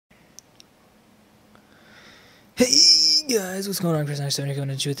Hey guys, what's going on? Chris97 coming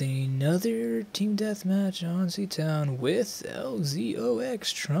at you with another team deathmatch on Seatown with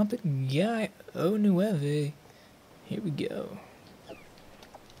LzOx Trumpet Guy O Nueve. Here we go.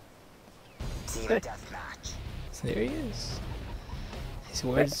 Team deathmatch. So there he is. His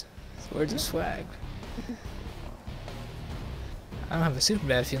words of swag. I don't have a super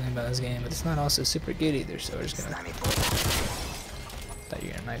bad feeling about this game, but it's not also super good either, so we're just gonna... Thought you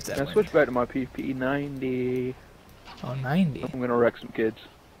were gonna knife that one. I switch back to my PP 90. Oh, 90. I'm gonna wreck some kids.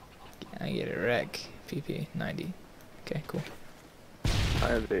 I get a wreck. PP 90. Okay, cool. I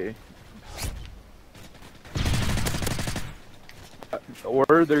have a.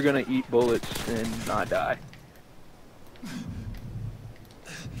 Or they're gonna eat bullets and not die. I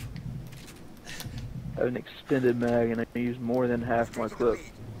have an extended mag and I use more than half my clip.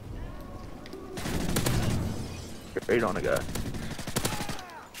 Straight on a guy.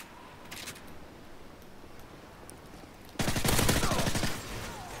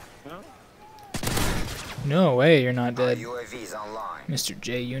 No way, you're not dead. UAVs online. Mr.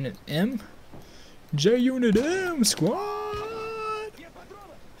 J Unit M? J Unit M squad!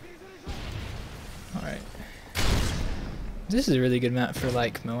 Alright. This is a really good map for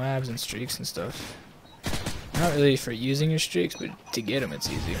like Moabs and streaks and stuff. Not really for using your streaks, but to get them it's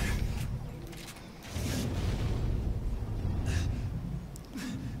easy.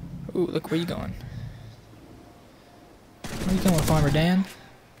 Ooh, look where you going. Where you going, Farmer Dan?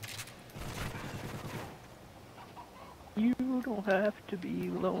 You don't have to be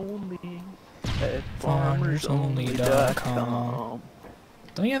lonely at farmersonly.com.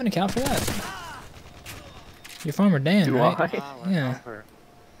 Don't you have an account for that? You're Farmer Dan, Do right? I? Yeah.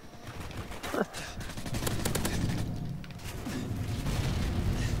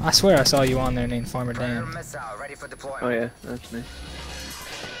 I swear I saw you on there named Farmer Dan. Ready for deployment. Oh yeah, that's me.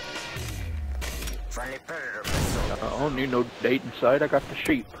 Friendly predator missile. I don't need no date inside, I got the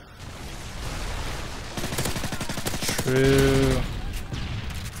sheep. True.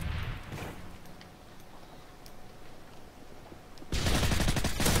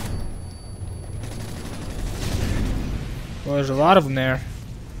 Well, there's a lot of them there.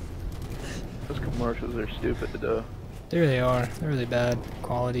 Those commercials are stupid though. There they are. They're really bad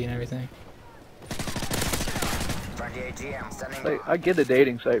quality and everything. Friendly AGM sending. Like, I get a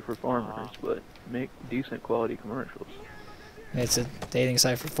dating site for farmers, but make decent quality commercials. It's a dating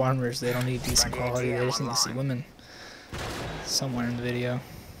site for farmers. They don't need decent quality. They just need to see women somewhere in the video.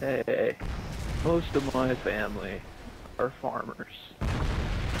 Hey, most of my family are farmers.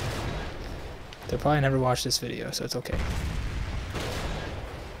 They'll probably never watch this video, so it's okay.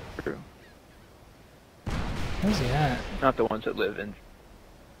 True. Where's he at? Not the ones that live in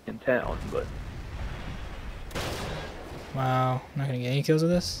town, but Wow, I'm not gonna get any kills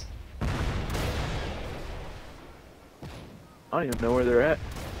with this. I don't even know where they're at.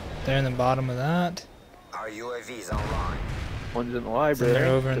 They're in the bottom of that. Our UAVs online. One's in the Then library. they're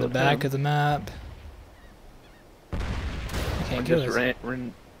over in the Killed back him. of the map. I can't One kill just this.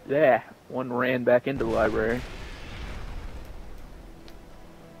 one ran back into the library.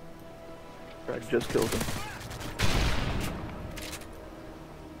 I just killed him.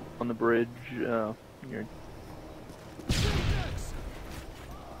 On the bridge, you're...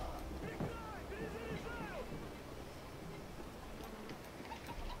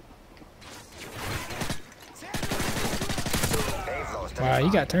 Wow,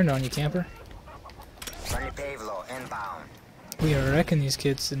 you got turned on, you camper. Friendly Pavlo inbound. We are wrecking these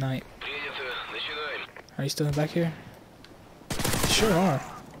kids tonight. Are you still back here? Sure are.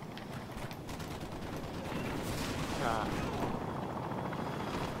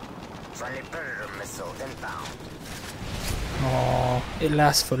 Friendly predator missile inbound. Oh, it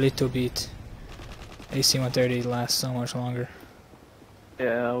lasts for a little bit. AC-130 lasts so much longer.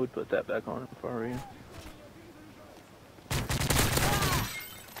 Yeah, I would put that back on if I were you.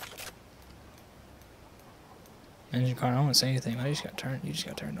 Engine car, I don't want to say anything, but you just got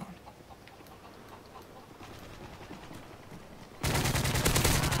turned on.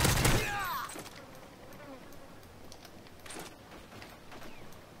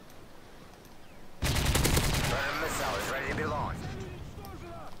 Predator missile is ready to be launched.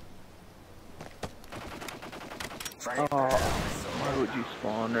 Friendly Oh, predator missile. why would you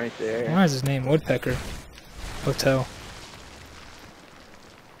spawn right there? Why is his name Woodpecker? Hotel.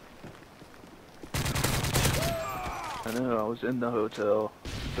 I know, I was in the hotel.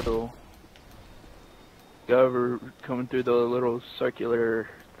 So, over coming through the little circular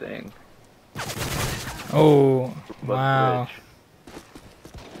thing. Oh, above the wow. bridge.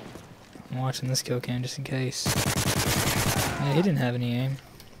 I'm watching this kill cam just in case. Yeah, he didn't have any aim.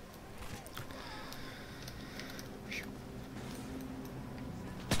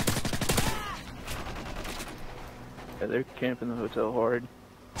 Yeah, they're camping the hotel hard.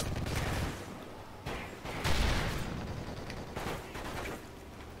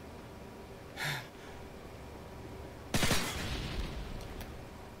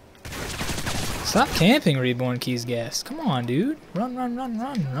 Stop camping, Reborn Keys Gas. Come on, dude. Run around.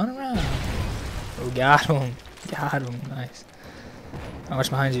 Oh, got him. Got him. Nice. I'll watch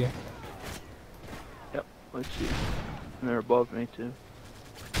behind you. Yep, let's see. And they're above me, too.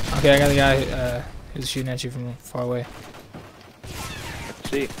 Okay, I got the guy who's shooting at you from far away. Let's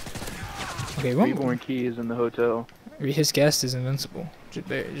see. Okay, one Reborn Key is in the hotel. His guest is invincible.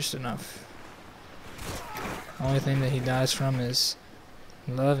 Just enough. The only thing that he dies from is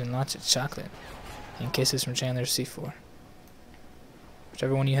love and lots of chocolate. And kisses from Chandler's C4.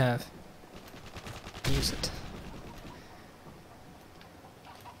 Whichever one you have. Use it.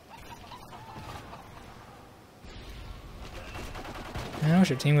 Man, I wish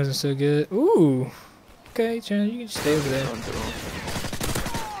your team wasn't so good. Ooh! Okay, Chandler, you can just stay over there.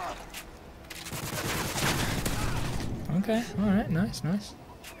 Okay, alright, nice.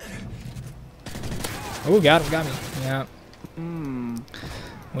 Oh, got me. Yeah.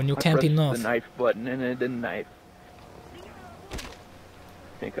 When you can't enough. The knife button and it didn't knife. I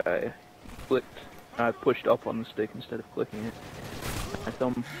think I clicked. I pushed up on the stick instead of clicking it. My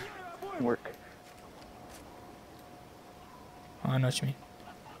thumb didn't work. Oh, I know what you mean.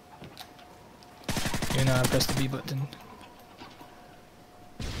 You know I pressed the B button.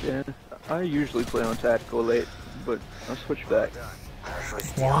 Yeah, I usually play on tactical late, but I'll switch back.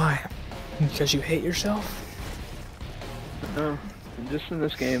 Why? Because you hate yourself? No, just in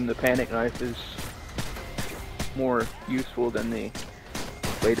this game, the panic knife is more useful than the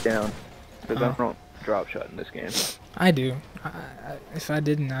lay down, because I don't drop shot in this game. I do. If I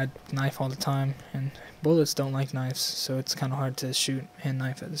didn't, I'd knife all the time, and bullets don't like knives, so it's kind of hard to shoot and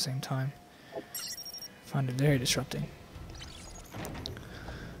knife at the same time. I find it very disrupting.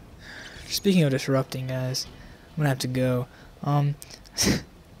 Speaking of disrupting, guys, I'm gonna have to go.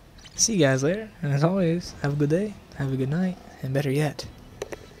 See you guys later, and as always, have a good day, have a good night, and better yet.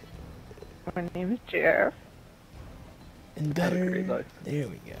 My name is Jeff. And better. There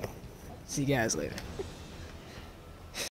we go. See you guys later.